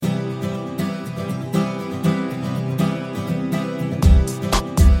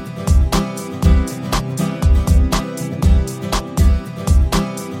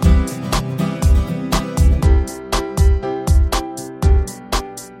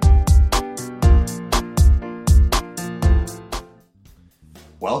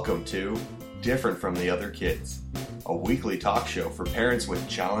Welcome to Different from the Other Kids, a weekly talk show for parents with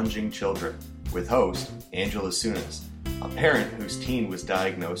challenging children, with host Angela Sunas, a parent whose teen was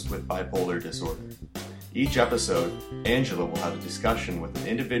diagnosed with bipolar disorder. Each episode, Angela will have a discussion with an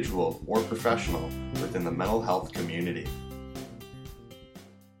individual or professional within the mental health community.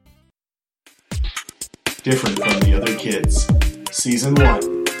 Different from the Other Kids, Season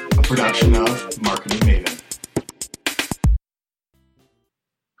 1, a production of Marketing Maven.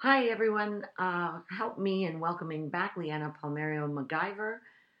 Hi everyone, help me in welcoming back Leanna Palmerio MacGyver.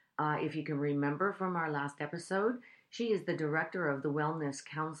 If you can remember from our last episode, she is the director of the Wellness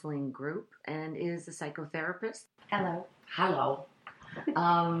Counseling Group and is a psychotherapist. Hello. Hello.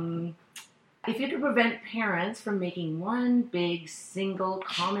 If you could prevent parents from making one big, single,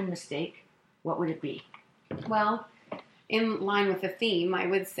 common mistake, what would it be? Well, in line with the theme, I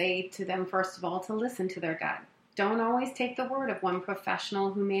would say to them, first of all, to listen to their gut. Don't always take the word of one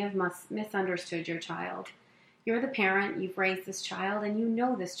professional who may have misunderstood your child. You're the parent, you've raised this child, and you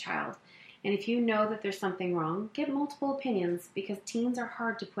know this child. And if you know that there's something wrong, get multiple opinions, because teens are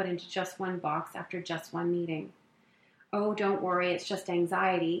hard to put into just one box after just one meeting. Oh, don't worry, it's just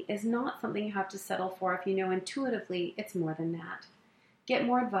anxiety is not something you have to settle for if you know intuitively it's more than that. Get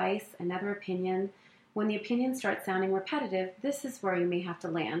more advice, another opinion. When the opinions start sounding repetitive, this is where you may have to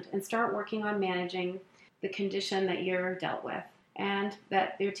land and start working on managing the condition that you're dealt with and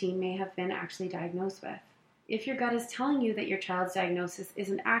that your teen may have been actually diagnosed with. If your gut is telling you that your child's diagnosis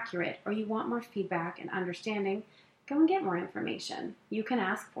isn't accurate or you want more feedback and understanding, go and get more information. You can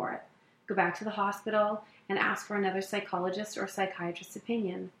ask for it. Go back to the hospital and ask for another psychologist or psychiatrist's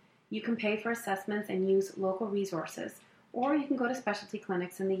opinion. You can pay for assessments and use local resources, or you can go to specialty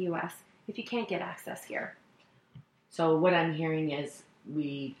clinics in the U.S. if you can't get access here. So what I'm hearing is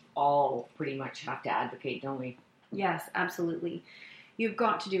we all pretty much have to advocate, don't we? Yes, absolutely. You've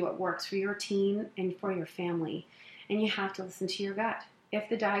got to do what works for your teen and for your family, and you have to listen to your gut. If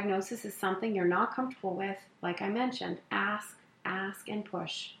the diagnosis is something you're not comfortable with, like I mentioned, ask and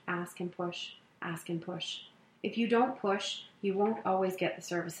push, ask and push, ask and push. If you don't push, you won't always get the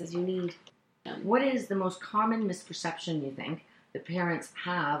services you need. What is the most common misperception, you think, that parents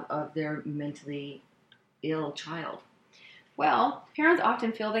have of their mentally ill child? Well, parents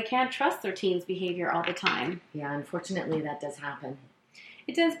often feel they can't trust their teen's behavior all the time. Yeah, unfortunately that does happen.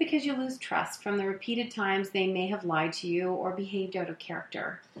 It does, because you lose trust from the repeated times they may have lied to you or behaved out of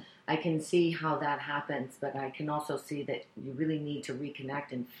character. I can see how that happens, but I can also see that you really need to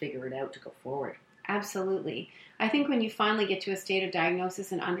reconnect and figure it out to go forward. Absolutely. I think when you finally get to a state of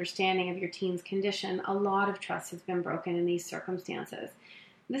diagnosis and understanding of your teen's condition, a lot of trust has been broken in these circumstances.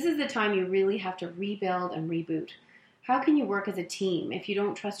 This is the time you really have to rebuild and reboot. How can you work as a team if you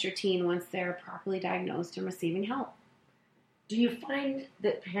don't trust your teen once they're properly diagnosed and receiving help? Do you find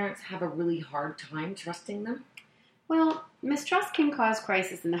that parents have a really hard time trusting them? Well, mistrust can cause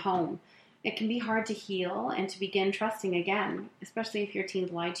crisis in the home. It can be hard to heal and to begin trusting again, especially if your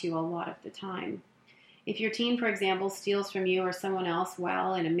teen's lied to you a lot of the time. If your teen, for example, steals from you or someone else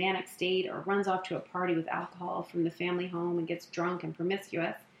while in a manic state, or runs off to a party with alcohol from the family home and gets drunk and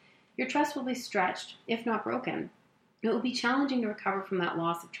promiscuous, your trust will be stretched, if not broken. It will be challenging to recover from that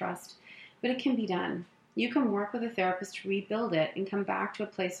loss of trust, but it can be done. You can work with a therapist to rebuild it and come back to a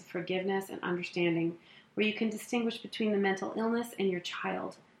place of forgiveness and understanding where you can distinguish between the mental illness and your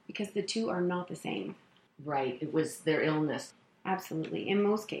child, because the two are not the same. Right, it was their illness. Absolutely. In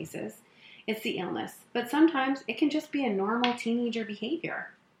most cases, it's the illness, but sometimes it can just be a normal teenager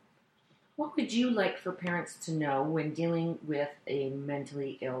behavior. What would you like for parents to know when dealing with a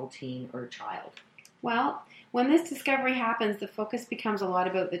mentally ill teen or child? Well, when this discovery happens, the focus becomes a lot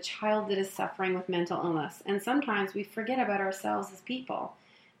about the child that is suffering with mental illness, and sometimes we forget about ourselves as people.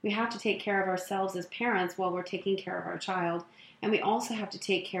 We have to take care of ourselves as parents while we're taking care of our child, and we also have to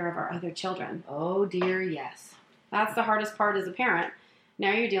take care of our other children. Oh dear, yes. That's the hardest part as a parent.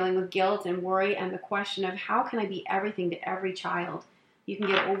 Now you're dealing with guilt and worry and the question of how can I be everything to every child? You can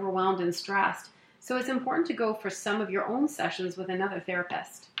get overwhelmed and stressed. So it's important to go for some of your own sessions with another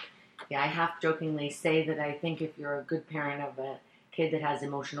therapist. Yeah, I half-jokingly say that I think if you're a good parent of a kid that has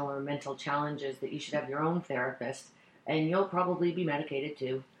emotional or mental challenges, that you should have your own therapist, and you'll probably be medicated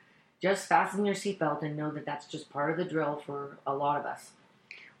too. Just fasten your seatbelt and know that that's just part of the drill for a lot of us.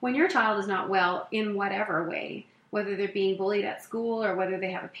 When your child is not well in whatever way, whether they're being bullied at school or whether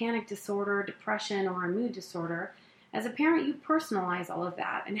they have a panic disorder, depression, or a mood disorder, as a parent you personalize all of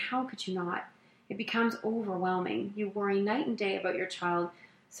that, and how could you not? It becomes overwhelming. You worry night and day about your child,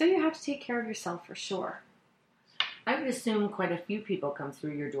 so you have to take care of yourself for sure. I would assume quite a few people come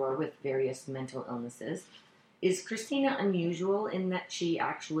through your door with various mental illnesses. Is Christina unusual in that she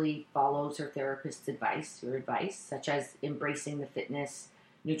actually follows her therapist's advice, such as embracing the fitness,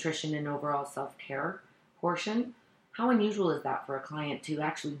 nutrition, and overall self-care portion? How unusual is that for a client to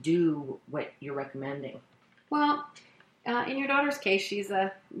actually do what you're recommending? Well, in your daughter's case,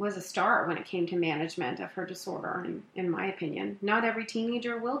 was a star when it came to management of her disorder, in my opinion. Not every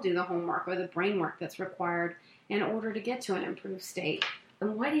teenager will do the homework or the brain work that's required in order to get to an improved state.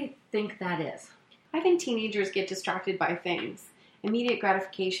 And why do you think that is? I think teenagers get distracted by things. Immediate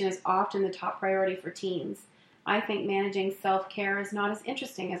gratification is often the top priority for teens. I think managing self-care is not as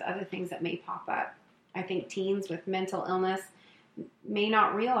interesting as other things that may pop up. I think teens with mental illness may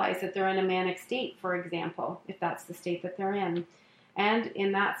not realize that they're in a manic state, for example, if that's the state that they're in. And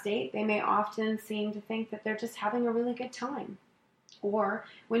in that state, they may often seem to think that they're just having a really good time. Or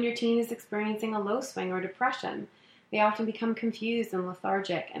when your teen is experiencing a low swing or depression, they often become confused and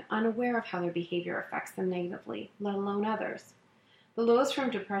lethargic and unaware of how their behavior affects them negatively, let alone others. The lows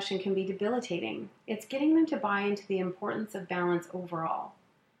from depression can be debilitating. It's getting them to buy into the importance of balance overall.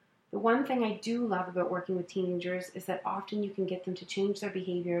 The one thing I do love about working with teenagers is that often you can get them to change their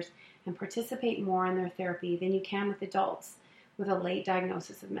behaviors and participate more in their therapy than you can with adults with a late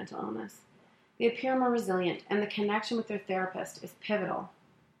diagnosis of mental illness. They appear more resilient, and the connection with their therapist is pivotal.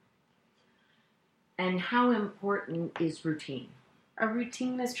 And how important is routine? A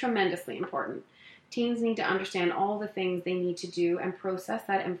routine is tremendously important. Teens need to understand all the things they need to do and process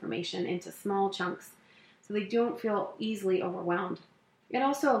that information into small chunks so they don't feel easily overwhelmed. It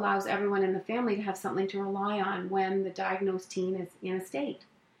also allows everyone in the family to have something to rely on when the diagnosed teen is in a state.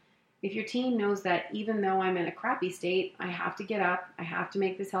 If your teen knows that even though I'm in a crappy state, I have to get up, I have to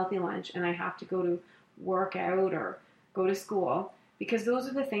make this healthy lunch, and I have to go to work out or go to school, because those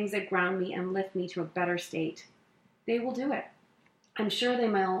are the things that ground me and lift me to a better state, they will do it. I'm sure they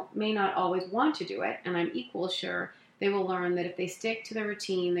may not always want to do it, and I'm equally sure they will learn that if they stick to their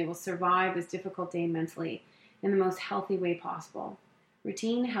routine, they will survive this difficult day mentally in the most healthy way possible.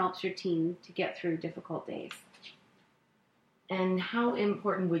 Routine helps your teen to get through difficult days. And how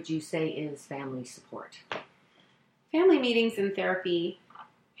important would you say is family support? Family meetings and therapy,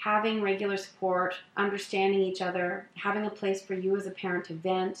 having regular support, understanding each other, having a place for you as a parent to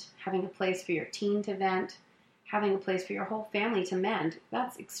vent, having a place for your teen to vent, having a place for your whole family to mend,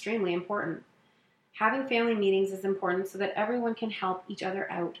 that's extremely important. Having family meetings is important so that everyone can help each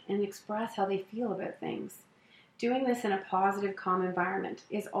other out and express how they feel about things. Doing this in a positive, calm environment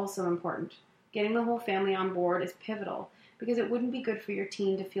is also important. Getting the whole family on board is pivotal because it wouldn't be good for your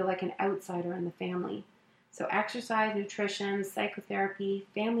teen to feel like an outsider in the family. So exercise, nutrition, psychotherapy,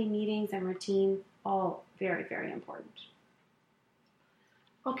 family meetings, and routine, all very, very important.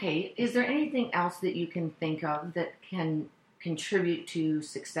 Okay, is there anything else that you can think of that can contribute to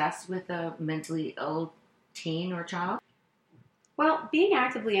success with a mentally ill teen or child? Well, being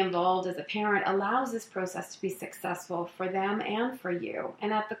actively involved as a parent allows this process to be successful for them and for you.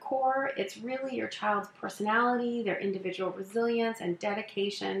 And at the core, it's really your child's personality, their individual resilience, and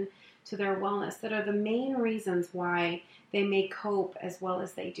dedication to their wellness that are the main reasons why they may cope as well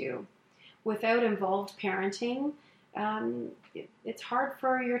as they do. Without involved parenting, it's hard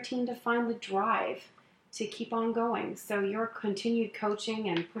for your teen to find the drive to keep on going. So your continued coaching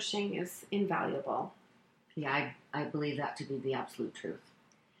and pushing is invaluable. Yeah, I believe that to be the absolute truth.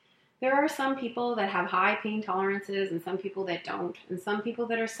 There are some people that have high pain tolerances and some people that don't, and some people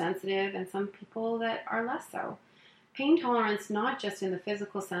that are sensitive and some people that are less so. Pain tolerance, not just in the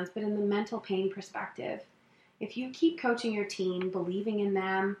physical sense, but in the mental pain perspective. If you keep coaching your teen, believing in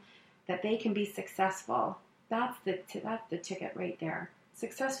them, that they can be successful, that's the ticket right there.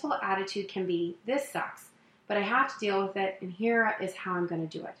 Successful attitude can be, this sucks, but I have to deal with it, and here is how I'm going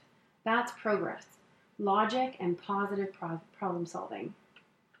to do it. That's progress. Logic and positive problem solving.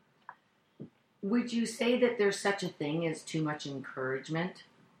 Would you say that there's such a thing as too much encouragement?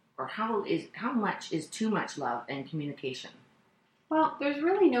 Or how much is too much love and communication? Well, there's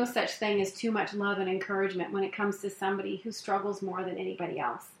really no such thing as too much love and encouragement when it comes to somebody who struggles more than anybody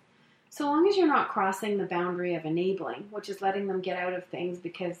else. So long as you're not crossing the boundary of enabling, which is letting them get out of things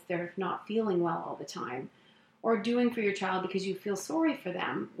because they're not feeling well all the time, or doing for your child because you feel sorry for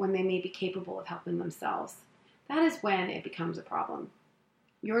them when they may be capable of helping themselves. That is when it becomes a problem.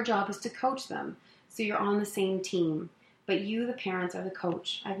 Your job is to coach them so you're on the same team, but you, the parents, are the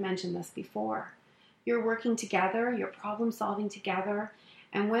coach. I've mentioned this before. You're working together, you're problem solving together,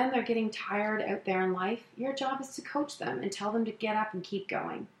 and when they're getting tired out there in life, your job is to coach them and tell them to get up and keep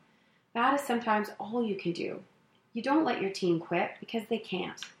going. That is sometimes all you can do. You don't let your teen quit because they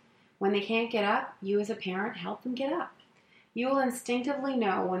can't. When they can't get up, you as a parent help them get up. You will instinctively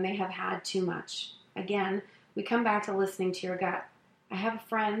know when they have had too much. Again, we come back to listening to your gut. I have a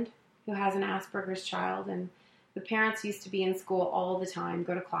friend who has an Asperger's child, and the parents used to be in school all the time,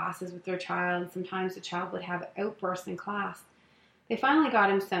 go to classes with their child. Sometimes the child would have outbursts in class. They finally got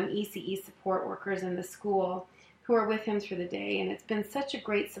him some ECE support workers in the school who are with him through the day, and it's been such a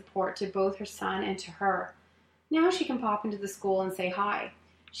great support to both her son and to her. Now she can pop into the school and say hi.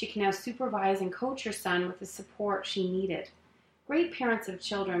 She can now supervise and coach her son with the support she needed. Great parents of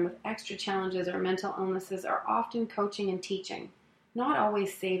children with extra challenges or mental illnesses are often coaching and teaching, not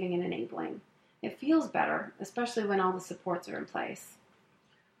always saving and enabling. It feels better, especially when all the supports are in place.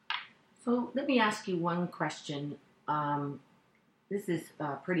 So let me ask you one question. This is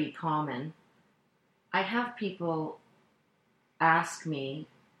pretty common. I have people ask me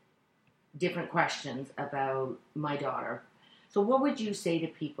different questions about my daughter. So what would you say to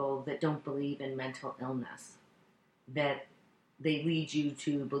people that don't believe in mental illness, that they lead you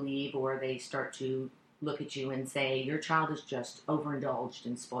to believe, or they start to look at you and say, your child is just overindulged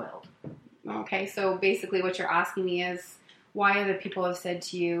and spoiled? Okay, so basically what you're asking me is why other people have said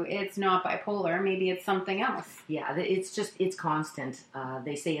to you, it's not bipolar, maybe it's something else. Yeah, it's constant.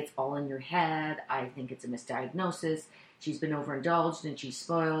 They say it's all in your head. I think it's a misdiagnosis. She's been overindulged and she's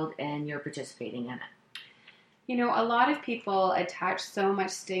spoiled, and you're participating in it. You know, a lot of people attach so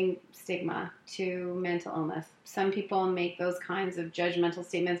much stigma to mental illness. Some people make those kinds of judgmental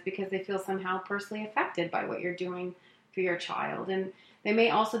statements because they feel somehow personally affected by what you're doing for your child. And they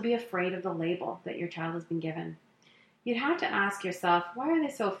may also be afraid of the label that your child has been given. You'd have to ask yourself, why are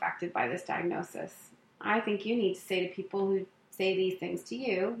they so affected by this diagnosis? I think you need to say to people who say these things to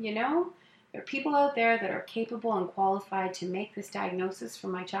you, there are people out there that are capable and qualified to make this diagnosis for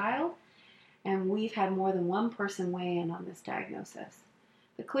my child. And we've had more than one person weigh in on this diagnosis.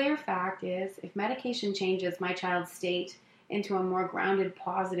 The clear fact is, if medication changes my child's state into a more grounded,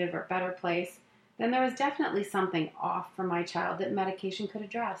 positive, or better place, then there is definitely something off for my child that medication could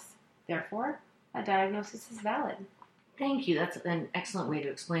address. Therefore, a diagnosis is valid. Thank you. That's an excellent way to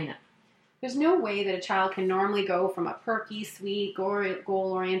explain it. There's no way that a child can normally go from a perky, sweet,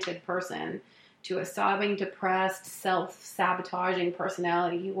 goal-oriented person to a sobbing, depressed, self-sabotaging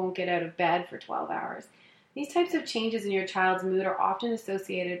personality who won't get out of bed for 12 hours. These types of changes in your child's mood are often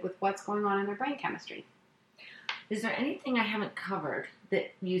associated with what's going on in their brain chemistry. Is there anything I haven't covered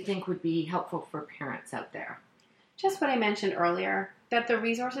that you think would be helpful for parents out there? Just what I mentioned earlier, that the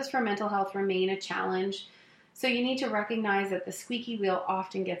resources for mental health remain a challenge, so you need to recognize that the squeaky wheel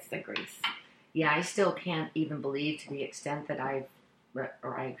often gets the grease. Yeah, I still can't even believe to the extent that I've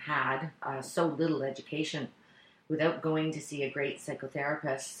had so little education. Without going to see a great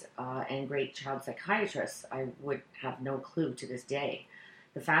psychotherapist and great child psychiatrist, I would have no clue to this day.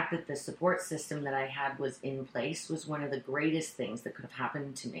 The fact that the support system that I had was in place was one of the greatest things that could have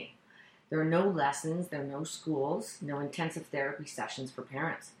happened to me. There are no lessons, there are no schools, no intensive therapy sessions for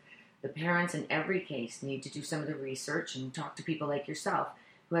parents. The parents in every case need to do some of the research and talk to people like yourself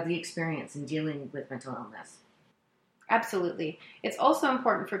who have the experience in dealing with mental illness. Absolutely. It's also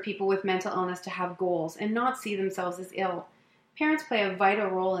important for people with mental illness to have goals and not see themselves as ill. Parents play a vital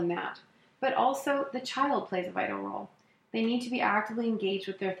role in that, but also the child plays a vital role. They need to be actively engaged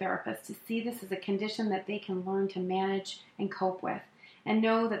with their therapist to see this as a condition that they can learn to manage and cope with, and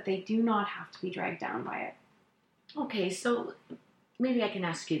know that they do not have to be dragged down by it. Okay, so maybe I can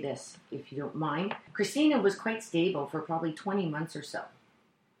ask you this, if you don't mind. Christina was quite stable for probably 20 months or so.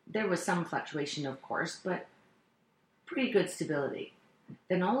 There was some fluctuation, of course, but pretty good stability.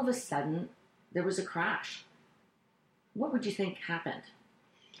 Then all of a sudden, there was a crash. What would you think happened?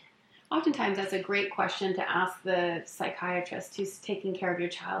 Oftentimes, that's a great question to ask the psychiatrist who's taking care of your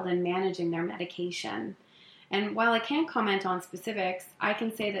child and managing their medication. And while I can't comment on specifics, I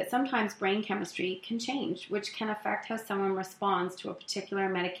can say that sometimes brain chemistry can change, which can affect how someone responds to a particular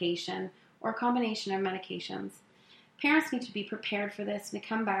medication or a combination of medications. Parents need to be prepared for this and to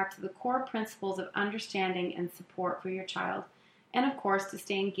come back to the core principles of understanding and support for your child, and of course to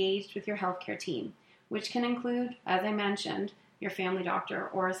stay engaged with your healthcare team, which can include, as I mentioned, your family doctor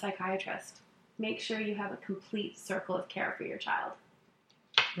or a psychiatrist. Make sure you have a complete circle of care for your child.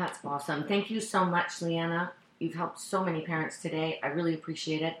 That's awesome. Thank you so much, Leanna. You've helped so many parents today. I really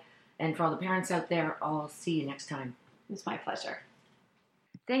appreciate it. And for all the parents out there, I'll see you next time. It's my pleasure.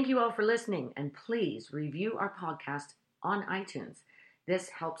 Thank you all for listening, and please review our podcast on iTunes. This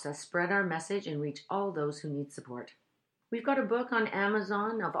helps us spread our message and reach all those who need support. We've got a book on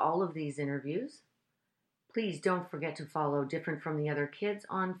Amazon of all of these interviews. Please don't forget to follow Different from the Other Kids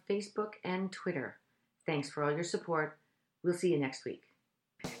on Facebook and Twitter. Thanks for all your support. We'll see you next week.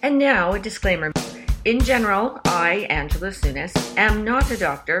 And now, a disclaimer. In general, I, Angela Sunis, am not a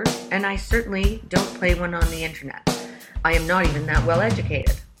doctor, and I certainly don't play one on the internet. I am not even that well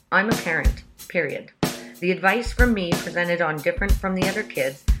educated. I'm a parent, period. The advice from me presented on Different from the Other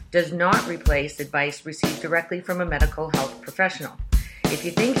Kids does not replace advice received directly from a medical health professional. If you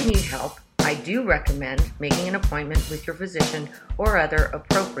think you need help, I do recommend making an appointment with your physician or other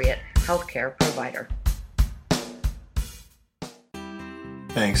appropriate healthcare provider.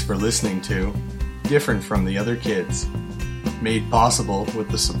 Thanks for listening to Different from the Other Kids, made possible with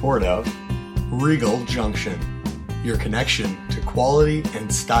the support of Regal Junction, your connection to quality and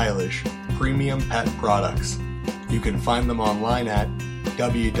stylish premium pet products. You can find them online at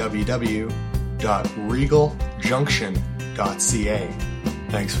www.regaljunction.ca.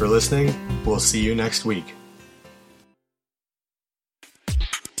 Thanks for listening. We'll see you next week.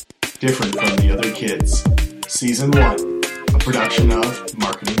 Different from the Other Kids, Season 1, a production of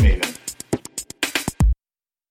Marketing Maven.